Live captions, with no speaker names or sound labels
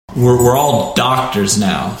we're all doctors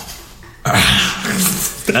now.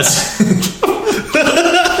 That's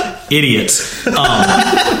idiots. Are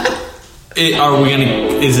we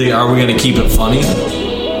gonna keep it funny?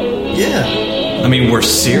 Yeah. I mean, we're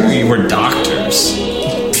serious. We're doctors.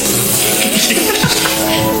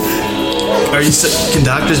 Can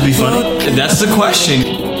doctors be funny? That's the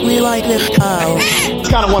question. We like this style. It's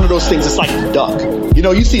kind of one of those things. It's like a duck. You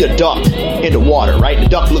know, you see a duck in the water, right? The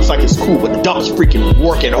duck looks like it's cool, but the duck's freaking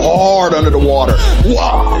working hard under the water.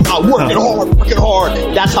 Wow, working hard.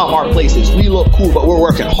 That's how our place is. We look cool, but we're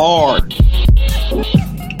working hard.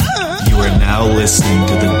 You are now listening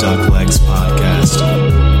to the Duck Legs Podcast.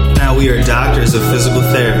 Now we are doctors of physical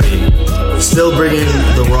therapy, still bringing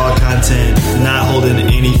the raw content, not holding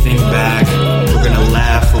anything back. We're going to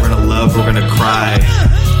laugh, we're going to love, we're going to cry.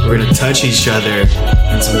 We're going to touch each other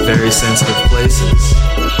in some very sensitive places.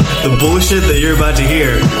 The bullshit that you're about to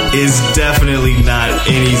hear is definitely not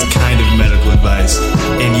any kind of medical advice,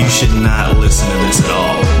 and you should not listen to this at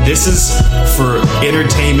all. This is for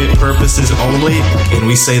entertainment purposes only, and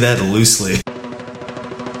we say that loosely.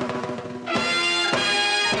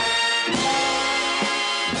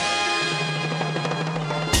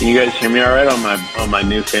 Can you guys hear me all right on my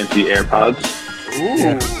new fancy AirPods?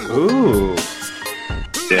 Ooh.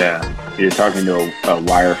 Yeah, you're talking to a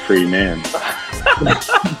wire-free man.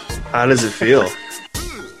 How does it feel?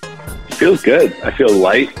 It feels good. I feel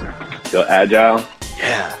light. I feel agile.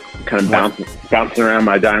 Yeah. I'm kind of bouncing around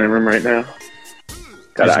my dining room right now.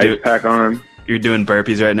 Got an ice pack on. You're doing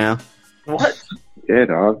burpees right now? What? Yeah,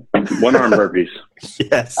 dog. One-arm burpees.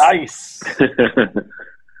 Yes. Nice.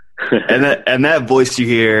 And that voice you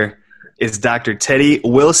hear is Dr. Teddy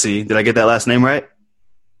Willsey. Did I get that last name right?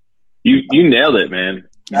 You nailed it, man.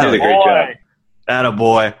 You did a great job.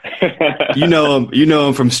 Attaboy. You know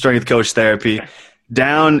him from Strength Coach Therapy.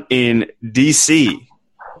 Down in D.C.,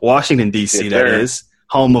 Washington, D.C., yes, that is,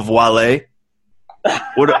 home of Wale.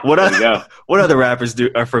 What other rappers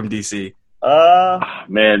are from D.C.? Man,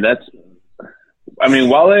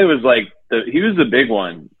 Wale was like, he was the big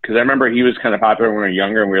one, because I remember he was kind of popular when we were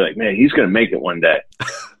younger, and we were like, man, he's going to make it one day.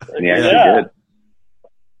 And he actually did.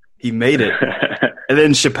 He made it. And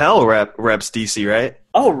then Chappelle reps D.C., right?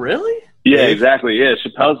 Oh, really? Yeah, exactly. Yeah,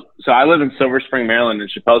 so I live in Silver Spring, Maryland,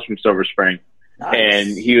 and Chappelle's from Silver Spring. Nice.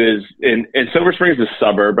 And he was in Silver Spring is a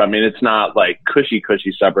suburb. I mean, it's not like cushy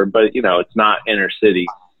suburb, but it's not inner city.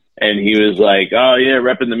 And he was like, oh yeah,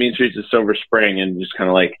 repping the mean streets of Silver Spring, and just kind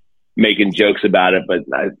of like making jokes about it. But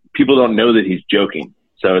people don't know that he's joking.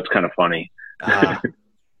 So it's kind of funny.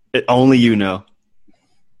 Only you know.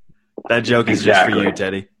 That joke is just for you,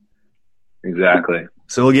 Teddy. Exactly.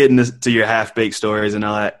 So we'll get into your half-baked stories and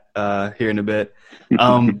all that here in a bit.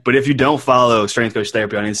 But if you don't follow Strength Coach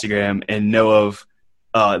Therapy on Instagram and know of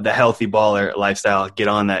the Healthy Baller lifestyle, get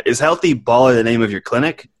on that. Is Healthy Baller the name of your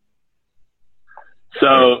clinic?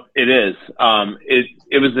 So it is.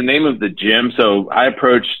 It was the name of the gym. So I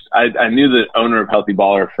knew the owner of Healthy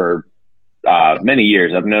Baller for many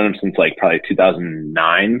years. I've known him since like probably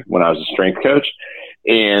 2009 when I was a strength coach.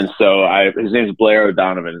 And so his name's Blair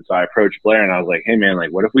O'Donovan. And so I approached Blair and I was like, hey man, like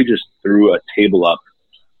what if we just threw a table up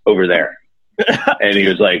over there? And he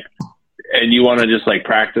was like, and you want to just like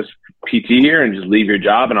practice PT here and just leave your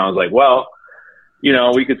job? And I was like, well,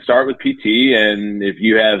 we could start with PT, and if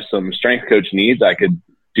you have some strength coach needs, I could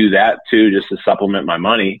do that too, just to supplement my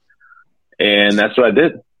money. And that's what I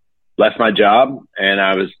did. Left my job, and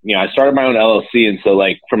I started my own LLC. And so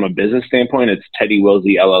like from a business standpoint, it's Teddy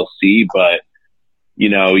Willsey LLC, but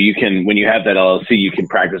you can, when you have that LLC, you can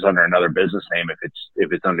practice under another business name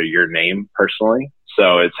if it's under your name personally.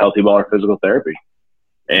 So it's Healthy Baller Physical Therapy.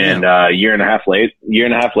 And a year and a half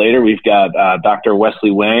later, we've got Dr.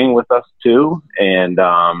 Wesley Wang with us too. And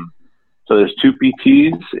so there's 2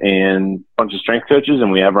 PTs and a bunch of strength coaches,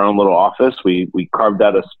 and we have our own little office. We carved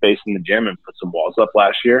out a space in the gym and put some walls up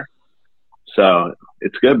last year. So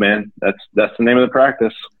it's good, man. That's the name of the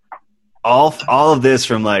practice. All of this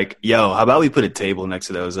from like, yo, how about we put a table next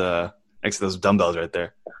to those dumbbells right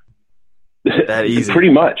there? That easy.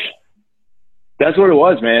 Pretty much. That's what it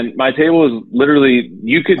was, man. My table was literally,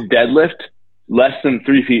 you could deadlift less than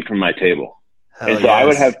 3 feet from my table. And so I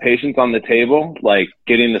would have patients on the table, like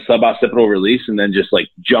getting the suboccipital release and then just like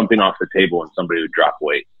jumping off the table and somebody would drop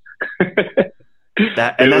weight.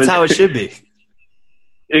 That's how it should be.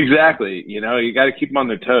 Exactly. You got to keep them on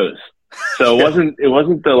their toes. So it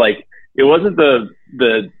wasn't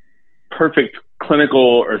the perfect clinical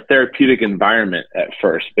or therapeutic environment at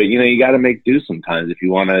first, but you got to make do sometimes if you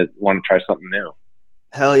want to try something new.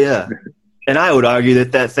 Hell yeah. And I would argue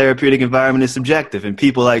that therapeutic environment is subjective, and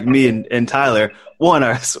people like me and Tyler want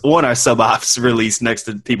our sub-ops released next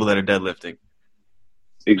to people that are deadlifting.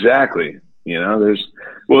 Exactly.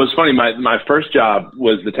 It's funny. My first job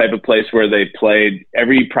was the type of place where they played,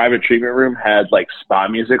 every private treatment room had like spa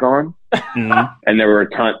music on, and there were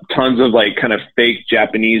tons of like kind of fake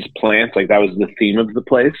Japanese plants. Like that was the theme of the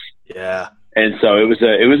place. Yeah. And so it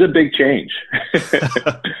was a big change,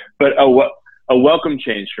 but a welcome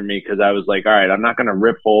change for me, because I was like, all right, I'm not going to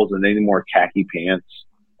rip holes in any more khaki pants.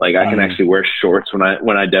 Like I can actually wear shorts when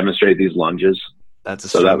I demonstrate these lunges. That's a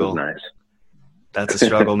struggle. So that was nice. That's a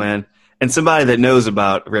struggle, man. And somebody that knows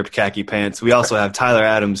about ripped khaki pants, we also have Tyler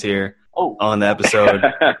Adams here on the episode.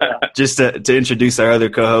 Just to introduce our other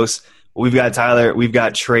co-hosts, we've got Tyler, we've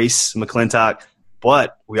got Trace McClintock,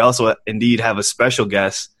 but we also indeed have a special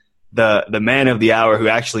guest, the man of the hour who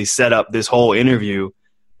actually set up this whole interview,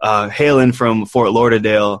 hailing from Fort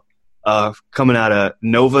Lauderdale, coming out of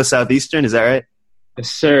Nova Southeastern. Is that right? Yes,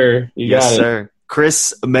 sir. Yes, sir.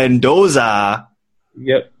 Chris Mendoza.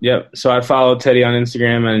 Yep. So I follow Teddy on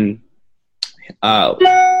Instagram, and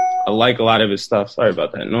I like a lot of his stuff. Sorry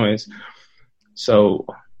about that noise. So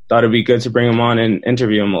thought it'd be good to bring him on and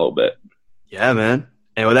interview him a little bit. Yeah, man.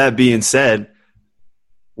 And with that being said,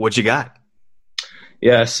 what you got?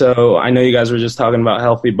 Yeah, so I know you guys were just talking about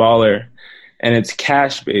Healthy Baller, and it's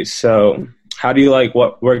cash-based. So how do you like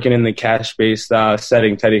working in the cash-based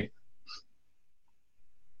setting, Teddy?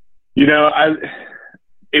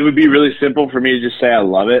 It would be really simple for me to just say I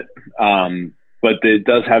love it, but it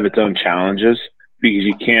does have its own challenges, because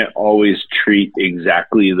you can't always treat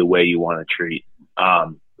exactly the way you want to treat.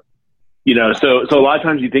 So a lot of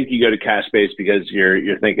times you think you go to cash-based because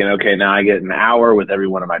you're thinking, okay, now I get an hour with every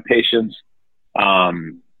one of my patients.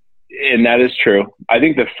 And that is true. I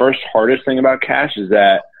think the first hardest thing about cash is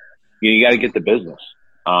that you got to get the business.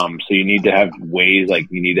 So you need to have ways, like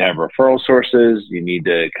you need to have referral sources. You need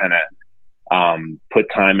to kind of put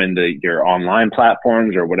time into your online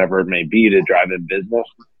platforms or whatever it may be to drive in business.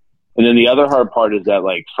 And then the other hard part is that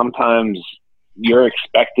like sometimes you're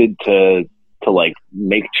expected to like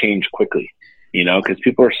make change quickly, because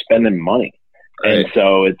people are spending money. Right. And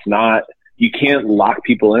so you can't lock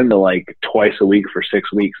people into like twice a week for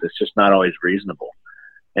 6 weeks. It's just not always reasonable.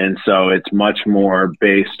 And so it's much more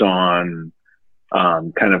based on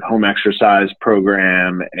kind of home exercise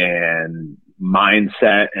program and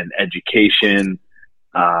mindset and education,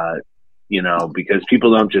 because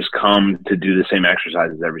people don't just come to do the same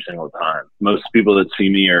exercises every single time. Most people that see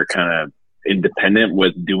me are kind of independent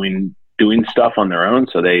with doing stuff on their own.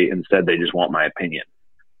 So they just want my opinion.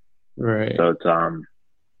 Right. So it's,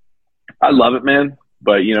 I love it, man,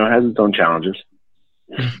 but it has its own challenges.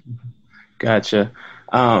 Gotcha.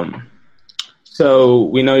 So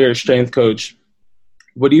we know you're a strength coach.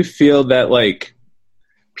 What do you feel that like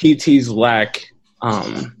PTs lack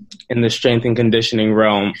in the strength and conditioning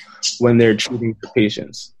realm when they're treating for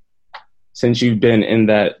patients, since you've been in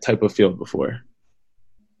that type of field before?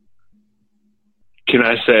 Can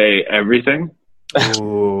I say everything?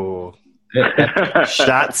 Ooh.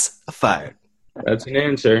 Shots fired. That's an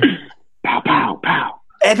answer. Pow, pow, pow.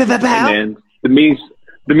 Hey, pow, pow, pow. Hey, man, the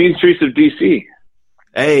mean streets of DC.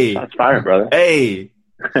 Hey. That's fire, brother. Hey.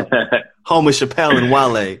 Homer Chappelle and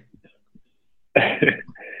Wale.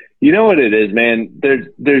 You know what it is, man?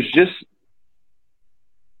 There's just,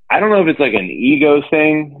 I don't know if it's like an ego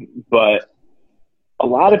thing, but a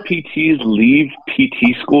lot of PTs leave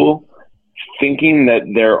PT school thinking that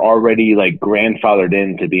they're already like grandfathered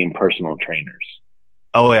into being personal trainers.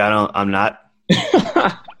 Oh wait, I'm not.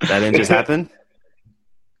 That didn't just happen.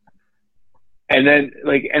 And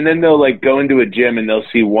then they'll like go into a gym and they'll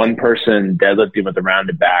see one person deadlifting with a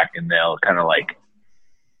rounded back, and they'll kind of like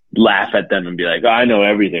laugh at them and be like, oh, I know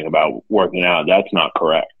everything about working out. That's not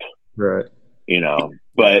correct. Right.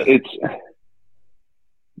 But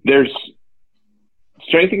there's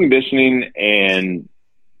strength and conditioning and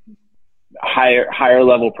higher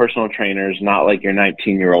level personal trainers, not like your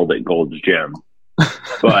 19-year-old at Gold's Gym,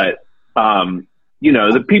 but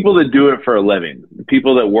the people that do it for a living, the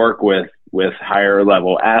people that work with higher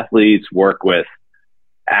level athletes, work with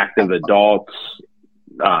active adults,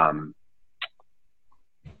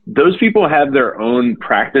 those people have their own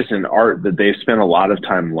practice and art that they've spent a lot of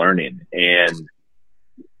time learning, and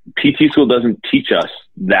PT school doesn't teach us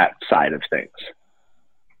that side of things.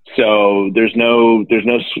 So there's no,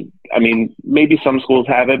 I mean, maybe some schools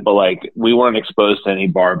have it, but like we weren't exposed to any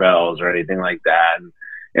barbells or anything like that.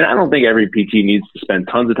 And I don't think every PT needs to spend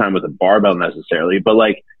tons of time with a barbell necessarily, but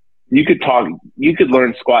like you could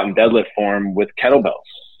learn squat and deadlift form with kettlebells.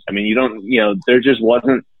 I mean,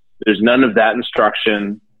 there's none of that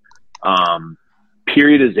instruction.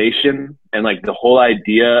 periodization and like the whole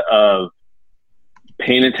idea of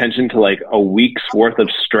paying attention to like a week's worth of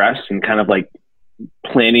stress and kind of like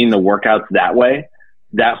planning the workouts that way.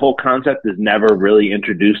 That whole concept is never really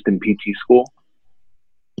introduced in PT school.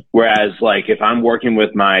 Whereas like if I'm working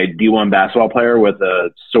with my D1 basketball player with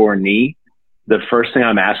a sore knee, the first thing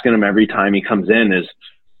I'm asking him every time he comes in is,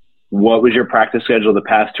 what was your practice schedule the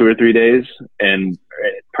past 2 or 3 days, and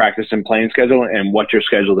practice and playing schedule, and what's your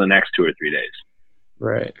schedule the next 2 or 3 days?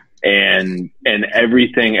 Right. And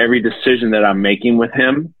everything, every decision that I'm making with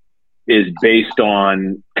him is based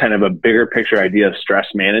on kind of a bigger picture idea of stress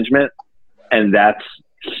management. And that's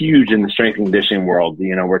huge in the strength and conditioning world.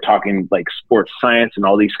 You know, we're talking like sports science and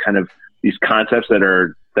all these kind of these concepts that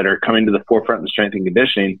are coming to the forefront in strength and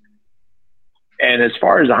conditioning. And as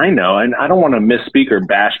far as I know, and I don't want to misspeak or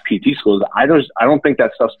bash PT schools, I don't think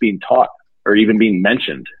that stuff's being taught or even being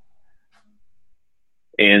mentioned.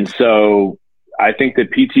 And so I think that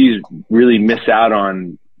PTs really miss out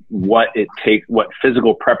on what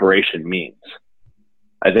physical preparation means.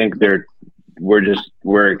 I think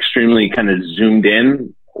we're extremely kind of zoomed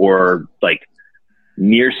in or like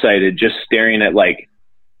nearsighted, just staring at like,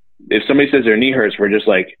 if somebody says their knee hurts, we're just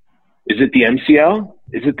like, is it the MCL?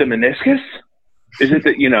 Is it the meniscus? Is it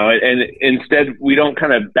that, you know, and instead we don't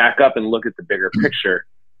kind of back up and look at the bigger picture,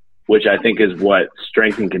 which I think is what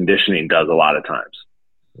strength and conditioning does a lot of times.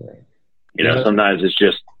 You know, sometimes it's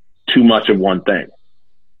just too much of one thing.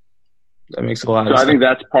 That makes a lot of sense. sense. So I think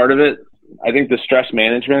that's part of it. I think the stress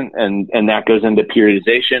management and that goes into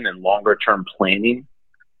periodization and longer term planning,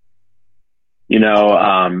 you know,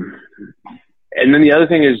 and then the other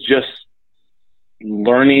thing is just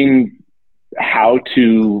learning how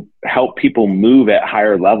to help people move at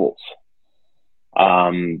higher levels.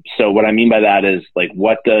 So what I mean by that is like,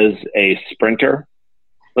 what does a sprinter,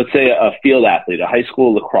 let's say a field athlete, a high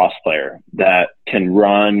school lacrosse player that can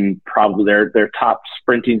run probably their top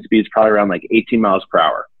sprinting speed is probably around like 18 miles per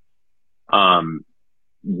hour.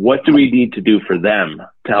 What do we need to do for them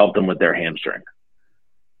to help them with their hamstring?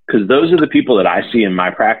 Because those are the people that I see in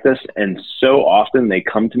my practice. And so often they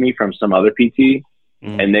come to me from some other PT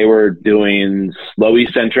and they were doing slow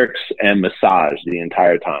eccentrics and massage the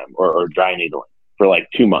entire time or dry needling for like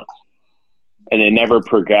 2 months. And they never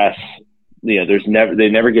progress. You know, they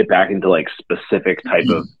never get back into like specific type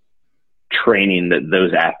of training that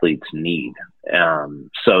those athletes need.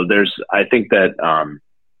 So I think that,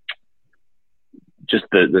 just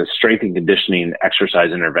the strength and conditioning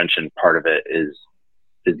exercise intervention part of it is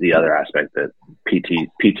the other aspect that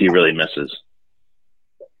PT really misses.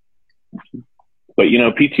 But, you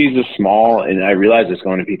know, PT is small, and I realize it's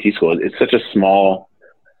going to PT school. It's such a small,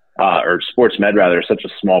 or sports med rather, such a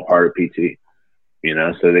small part of PT, you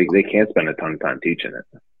know, so they can't spend a ton of time teaching it.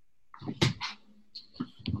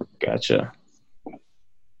 Gotcha.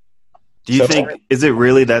 Do you think, is it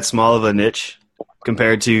really that small of a niche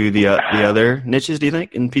compared to the other niches, do you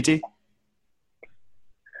think, in PT?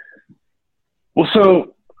 Well,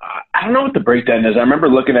 so I don't know what the breakdown is. I remember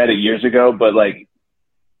looking at it years ago, but like,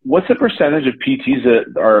 what's the percentage of PTs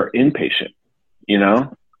that are inpatient, you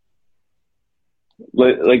know?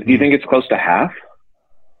 Like, do you think it's close to half?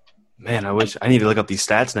 Man, I need to look up these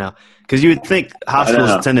stats now. Because you would think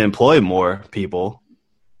hospitals tend to employ more people,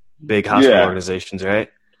 big hospital organizations, right?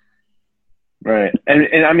 Right.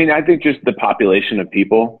 And I mean, I think just the population of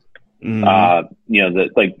people, you know, the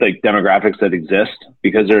like demographics that exist,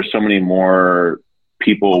 because there's so many more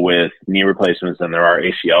people with knee replacements than there are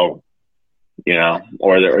ACL, you know,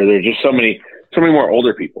 or there's just so many more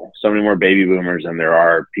older people, so many more baby boomers than there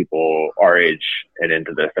are people our age and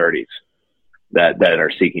into their 30s that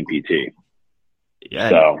are seeking PT. Yeah.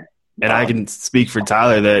 So, and I can speak for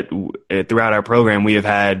Tyler that throughout our program, we have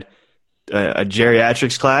had a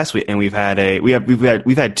geriatrics class, we've had 2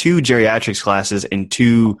 geriatrics classes and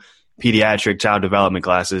 2 pediatric child development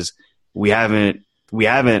classes. There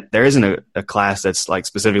isn't a class that's like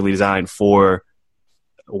specifically designed for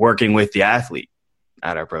working with the athlete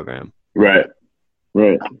at our program. Right.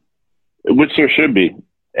 Which there should be.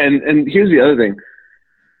 And here's the other thing.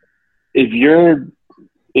 If you're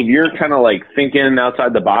kind of like thinking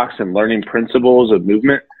outside the box and learning principles of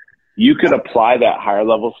movement, you could apply that higher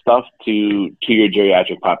level stuff to your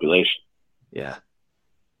geriatric population. Yeah.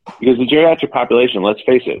 Because the geriatric population, let's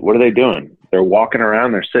face it, what are they doing? They're walking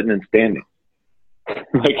around, they're sitting and standing.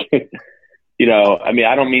 Like, you know, I mean,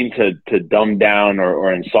 I don't mean to dumb down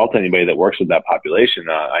or insult anybody that works with that population.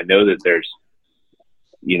 I know that there's,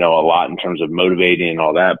 you know, a lot in terms of motivating and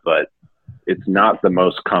all that, but it's not the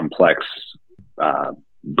most complex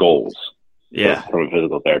goals from a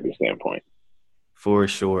physical therapy standpoint. For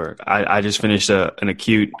sure. I just finished an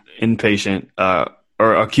acute inpatient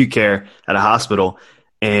or acute care at a hospital,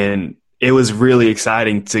 and it was really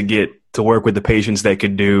exciting to get to work with the patients that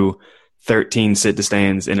could do 13 sit to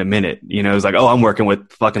stands in a minute. You know, it's like, oh, I'm working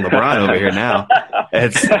with fucking LeBron over here now.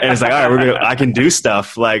 And it's like, all right, I can do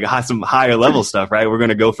stuff like some higher level stuff, right? We're going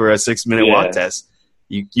to go for a 6-minute walk test.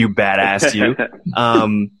 You badass you.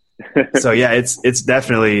 So yeah, it's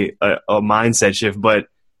definitely a mindset shift, but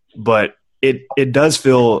it does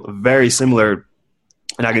feel very similar.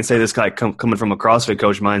 And I can say this like coming from a CrossFit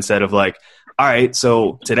coach mindset of like, all right,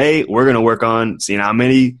 so today we're going to work on seeing how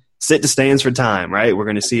many sit to stands for time, right? We're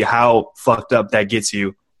going to see how fucked up that gets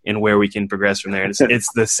you and where we can progress from there. And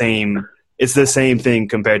it's the same thing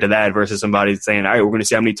compared to that versus somebody saying, all right, we're going to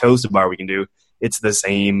see how many toes to bar we can do. It's the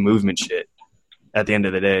same movement shit at the end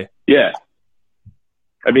of the day. Yeah.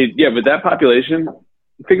 I mean, yeah, but that population,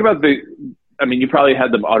 think about you probably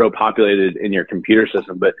had them auto-populated in your computer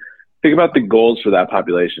system, but think about the goals for that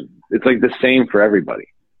population. It's like the same for everybody.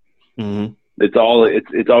 Mm-hmm. It's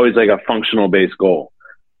always like a functional based goal.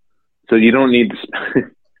 So you don't need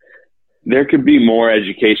to there could be more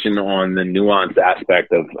education on the nuanced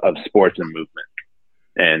aspect of sports and movement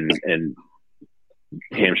and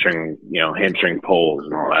hamstring pulls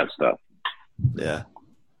and all that stuff. Yeah.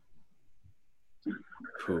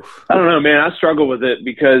 Oof. I don't know, man. I struggle with it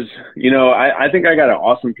because, I think I got an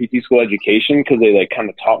awesome PT school education because they like kind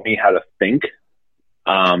of taught me how to think.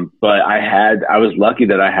 But I was lucky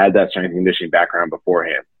that I had that strength and conditioning background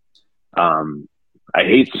beforehand. I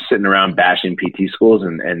hate sitting around bashing PT schools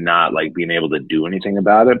and not like being able to do anything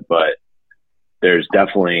about it, but there's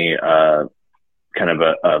definitely kind of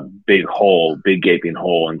a big gaping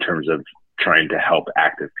hole in terms of trying to help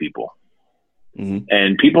active people. Mm-hmm.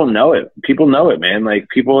 And people know it. People know it, man. Like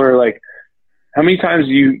people are like, how many times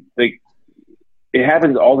it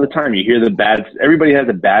happens all the time. You hear everybody has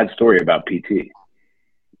a bad story about PT.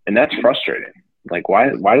 And that's frustrating. Like, why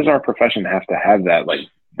does our profession have to have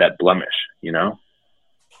that blemish,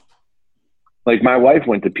 Like my wife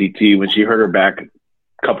went to PT when she hurt her back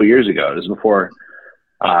a couple years ago. It was before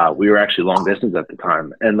we were actually long distance at the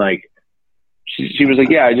time. And like, she was like,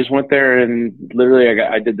 yeah, I just went there and literally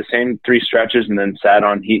I did the same 3 stretches and then sat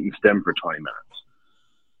on heat and stim for 20 minutes,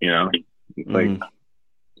 like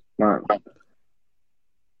not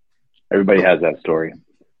everybody has that story.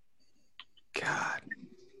 God.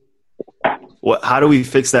 How do we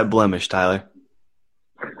fix that blemish, Tyler?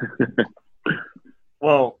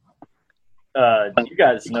 Well, you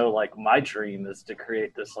guys know, like, my dream is to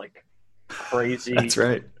create this, like, crazy That's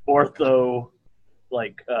right. ortho,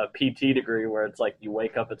 like, PT degree where it's like you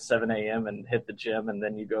wake up at 7 a.m. and hit the gym and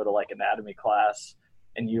then you go to, like, anatomy class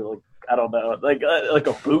and you, I don't know, like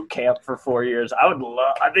a boot camp for 4 years. I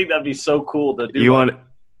think that'd be so cool to do. You want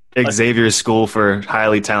Xavier's School for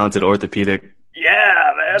highly talented orthopedic.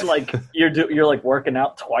 Yeah, man. Like you're like working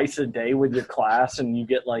out twice a day with your class, and you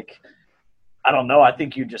get like, I don't know. I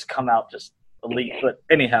think you just come out just elite. But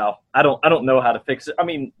anyhow, I don't know how to fix it. I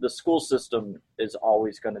mean, the school system is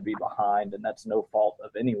always going to be behind, and that's no fault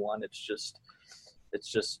of anyone. It's just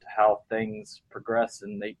how things progress,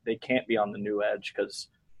 and they can't be on the new edge because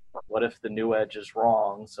what if the new edge is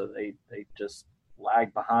wrong? So they just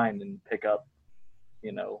lag behind and pick up,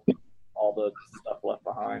 all the stuff left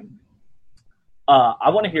behind. I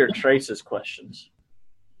want to hear Trace's questions.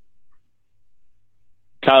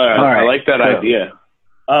 Tyler, I like that idea.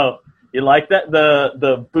 Oh, you like that?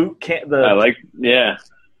 The boot camp.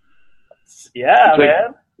 Yeah,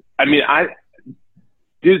 man. I mean,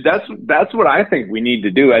 dude, that's what I think we need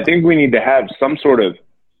to do. I think we need to have some sort of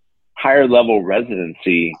higher level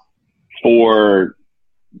residency for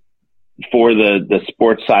the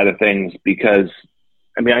sports side of things, because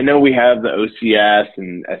I mean, I know we have the OCS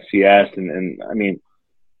and SCS and I mean,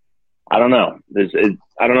 I don't know.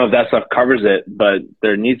 I don't know if that stuff covers it, but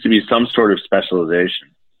there needs to be some sort of specialization.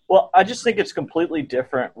 Well, I just think it's completely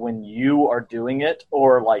different when you are doing it,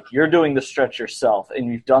 or like you're doing the stretch yourself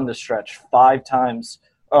and you've done the stretch 5 times,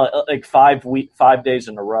 like 5 days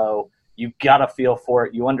in a row. You got to feel for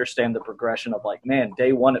it. You understand the progression of like, man,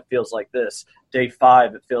 day 1, it feels like this. Day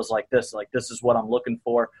 5, it feels like this. Like, this is what I'm looking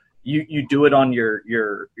for. You do it on your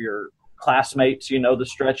classmates, the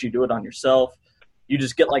stretch, you do it on yourself. You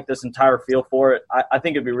just get like this entire feel for it. I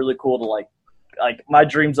think it'd be really cool to like my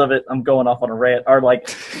dreams of it, I'm going off on a rant, are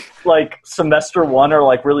like semester 1 are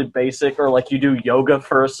like really basic, or like you do yoga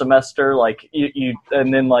for a semester, like you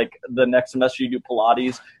and then like the next semester you do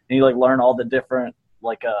Pilates and you like learn all the different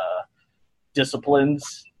like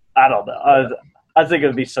disciplines. I don't know. I think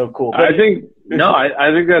it'd be so cool. But I think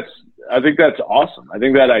that's awesome. I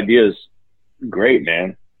think that idea is great,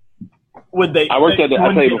 man. Would they? I worked at.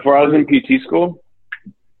 I'll tell you, before I was in PT school.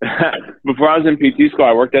 Before I was in PT school,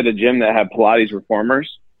 I worked at a gym that had Pilates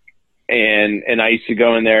reformers, and I used to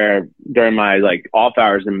go in there during my like off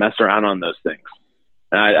hours and mess around on those things.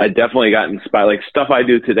 And I definitely got inspired, like stuff I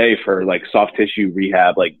do today for like soft tissue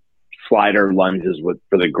rehab, like slider lunges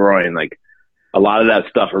for the groin, like a lot of that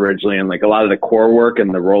stuff originally, and like a lot of the core work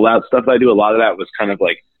and the rollout stuff I do. A lot of that was kind of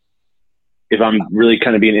like, if I'm really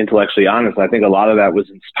kind of being intellectually honest, I think a lot of that was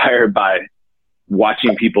inspired by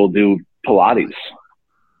watching people do Pilates.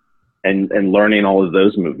 And learning all of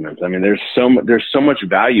those movements. I mean, there's so much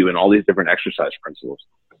value in all these different exercise principles.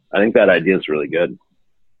 I think that idea is really good.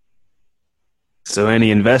 So any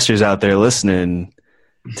investors out there listening,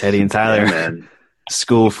 Teddy and Tyler, man.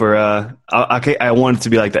 School for I want it to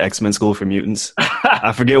be like the X-Men school for mutants.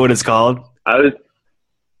 I forget what it's called. I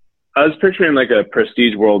was picturing like a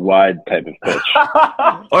Prestige Worldwide type of pitch.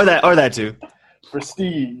 or that too.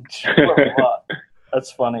 Prestige.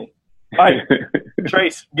 That's funny. All right,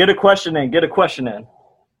 Trace, get a question in. All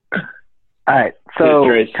right, so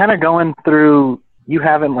kind of going through, you've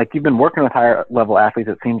been working with higher level athletes,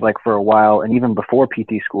 it seems like, for a while, and even before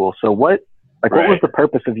PT school. So what was the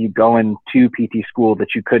purpose of you going to PT school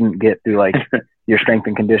that you couldn't get through like your strength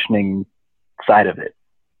and conditioning side of it?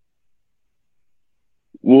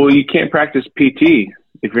 Well, you can't practice PT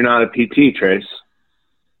if you're not a PT, Trace.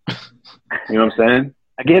 You know what I'm saying?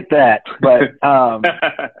 I get that, but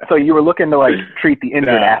so you were looking to like treat the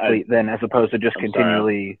injured athlete then, as opposed to just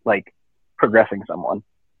continually like progressing someone.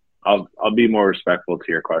 I'll be more respectful to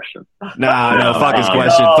your question. No, fuck his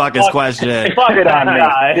question. Fuck his question. Fuck it on me.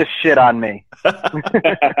 Just shit on me.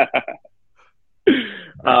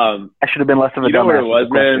 I should have been less of a dumbass. You know what it was,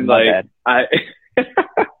 man? Like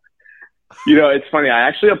it's funny. I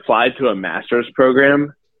actually applied to a master's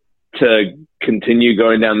program to continue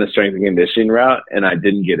going down the strength and conditioning route, and I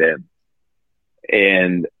didn't get in.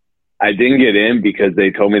 And I didn't get in because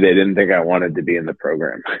they told me they didn't think I wanted to be in the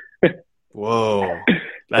program. Whoa.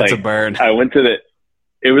 That's a burn. I went to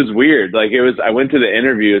it was weird. I went to the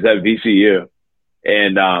interview. It was at VCU,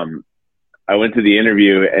 and I went to the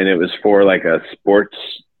interview, and it was for like a sports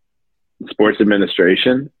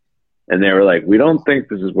administration. And they were like, we don't think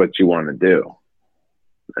this is what you want to do.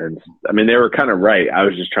 And I mean, they were kind of right. I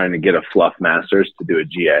was just trying to get a fluff master's to do a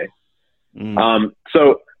GA.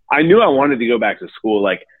 So I knew I wanted to go back to school.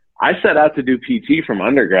 Like, I set out to do PT from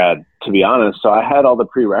undergrad, to be honest. So I had all the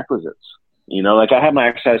prerequisites, like I had my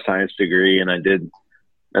exercise science degree, and and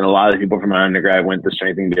a lot of people from my undergrad went the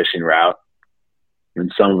strength and conditioning route.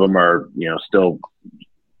 And some of them are, still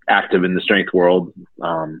active in the strength world.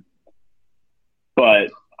 But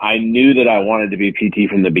I knew that I wanted to be PT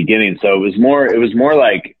from the beginning. So it was more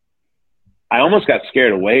like I almost got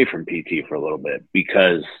scared away from PT for a little bit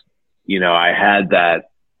because, I had that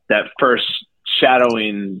first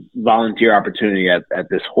shadowing volunteer opportunity at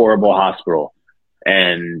this horrible hospital,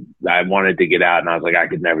 and I wanted to get out, and I was like, I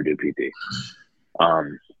could never do PT.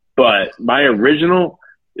 But my original,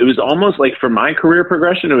 it was almost like, for my career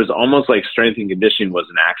progression, it was almost like strength and conditioning was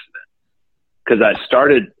an accident, because I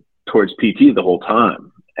started towards PT the whole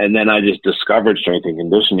time. And then I just discovered strength and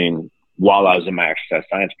conditioning while I was in my exercise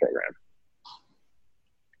science program.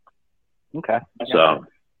 Okay. So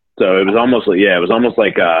it was almost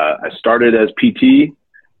like, I started as PT,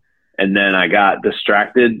 and then I got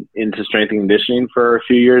distracted into strength and conditioning for a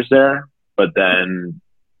few years there. But then,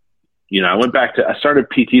 I started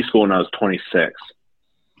PT school when I was 26.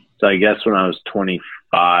 So I guess when I was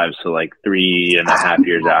 25, so like 3.5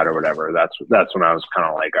 years out or whatever, that's when I was kind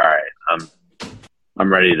of like, all right, I'm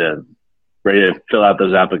ready to fill out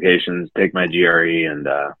those applications, take my GRE, and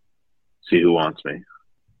see who wants me.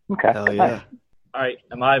 Okay. Hell yeah. All right.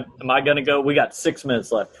 Am I gonna go? We got 6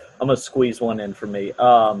 minutes left. I'm gonna squeeze one in for me.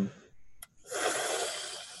 I'm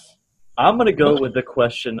gonna go with the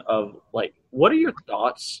question of like, what are your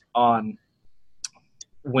thoughts on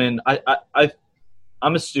when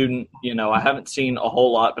I'm a student, I haven't seen a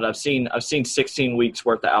whole lot, but I've seen 16 weeks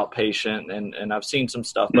worth of outpatient, and I've seen some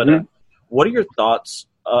stuff. But what are your thoughts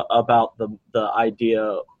about the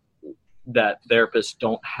idea that therapists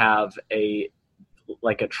don't have a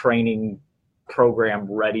training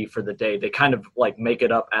program ready for the day? They kind of like make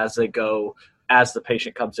it up as they go, as the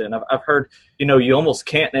patient comes in. I've heard, you almost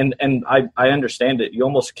can't, and I understand it. You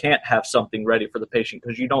almost can't have something ready for the patient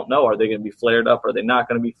because you don't know, are they going to be flared up? Are they not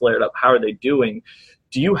going to be flared up? How are they doing?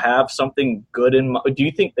 Do you have something good do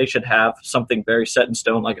you think they should have something very set in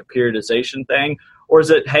stone, like a periodization thing? Or is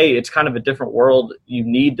it, hey, it's kind of a different world. You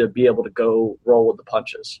need to be able to go roll with the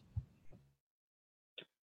punches?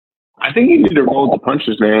 I think you need to roll with the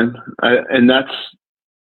punches, man. And that's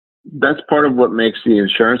that's part of what makes the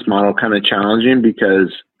insurance model kind of challenging,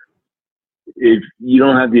 because if you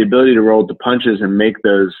don't have the ability to roll the punches and make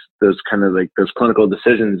those kind of like those clinical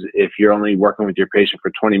decisions, if you're only working with your patient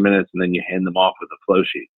for 20 minutes and then you hand them off with a flow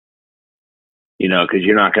sheet, because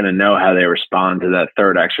you're not going to know how they respond to that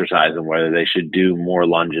third exercise and whether they should do more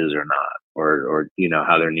lunges or not, or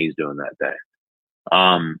how their knee's doing that day.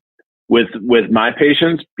 With my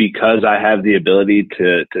patients, because I have the ability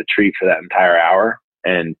to treat for that entire hour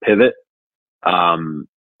and pivot, I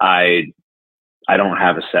don't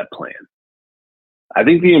have a set plan. I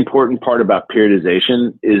think the important part about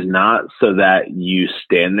periodization is not so that you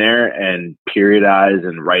stand there and periodize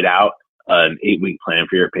and write out an 8-week plan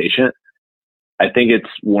for your patient. I think it's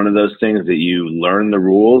one of those things that you learn the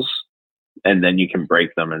rules and then you can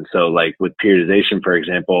break them. And so like with periodization, for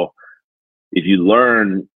example, if you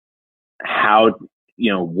learn how,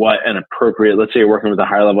 what an appropriate, let's say you're working with a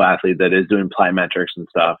higher level athlete that is doing plyometrics and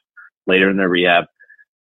stuff later in their rehab,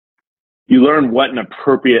 you learn what an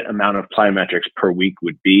appropriate amount of plyometrics per week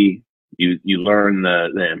would be. You learn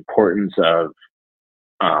the importance of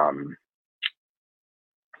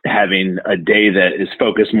having a day that is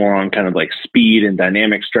focused more on kind of like speed and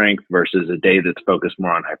dynamic strength versus a day that's focused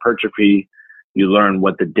more on hypertrophy. You learn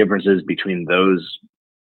what the differences between those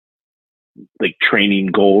like training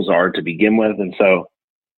goals are to begin with. And so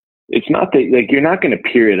it's not that like, you're not going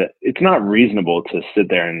to it's not reasonable to sit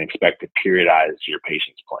there and expect to periodize your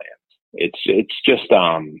patient's plans. It's just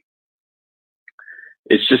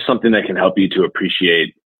something that can help you to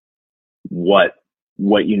appreciate what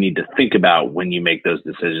you need to think about when you make those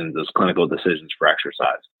decisions, those clinical decisions for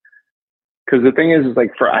exercise. Because the thing is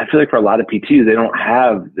like I feel like for a lot of PTs, they don't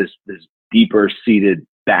have this deeper seated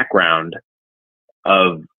background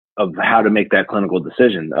of how to make that clinical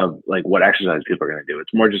decision of like what exercise people are going to do.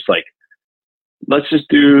 It's more just like, let's just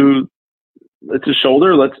do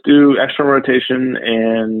shoulder, let's do external rotation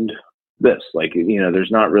and this, like,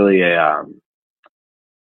 there's not really a,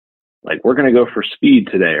 like we're going to go for speed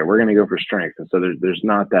today or we're going to go for strength. And so there's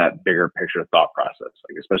not that bigger picture thought process,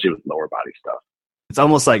 like especially with lower body stuff. It's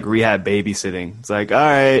almost like rehab babysitting. It's like, all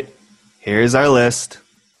right, here's our list.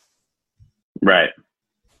 Right.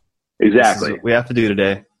 Exactly. This is what we have to do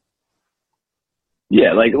today.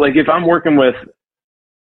 Yeah. Like if I'm working with,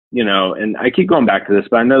 and I keep going back to this,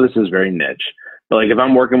 but I know this is very niche, but like if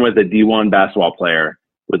I'm working with a D1 basketball player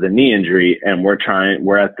with a knee injury and we're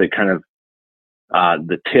at the kind of,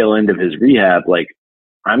 the tail end of his rehab, like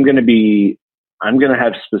I'm going to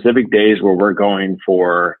have specific days where we're going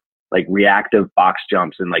for like reactive box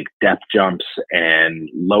jumps and like depth jumps and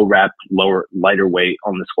low rep, lighter weight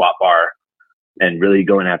on the squat bar and really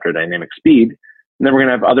going after dynamic speed. And then we're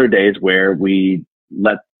going to have other days where we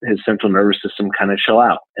let his central nervous system kind of chill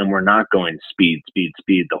out and we're not going speed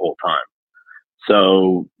the whole time.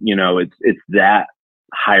 So, it's that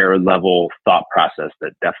higher level thought process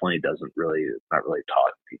that definitely is not really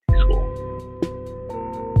taught in PT school.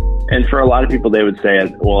 And for a lot of people, they would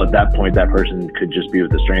say, well, at that point, that person could just be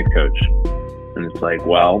with the strength coach. And it's like,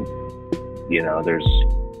 well, there's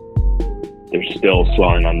still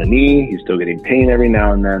swelling on the knee. He's still getting pain every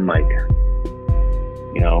now and then. Like,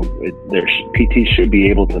 PT should be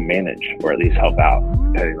able to manage or at least help out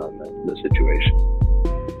depending on the situation.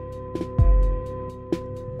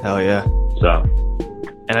 Hell yeah. So.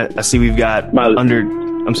 And I see we've got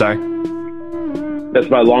I'm sorry. That's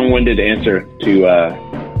my long-winded answer to a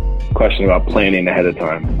question about planning ahead of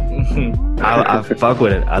time. I fuck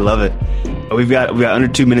with it. I love it. We've got under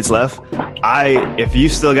 2 minutes left. If you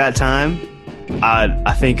still got time,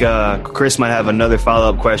 I think Chris might have another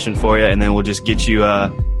follow-up question for you, and then we'll just get you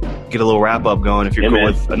get a little wrap-up going if you're cool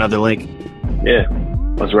with another link. Yeah,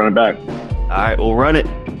 let's run it back. All right, we'll run it.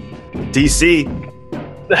 DC.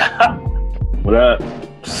 What up?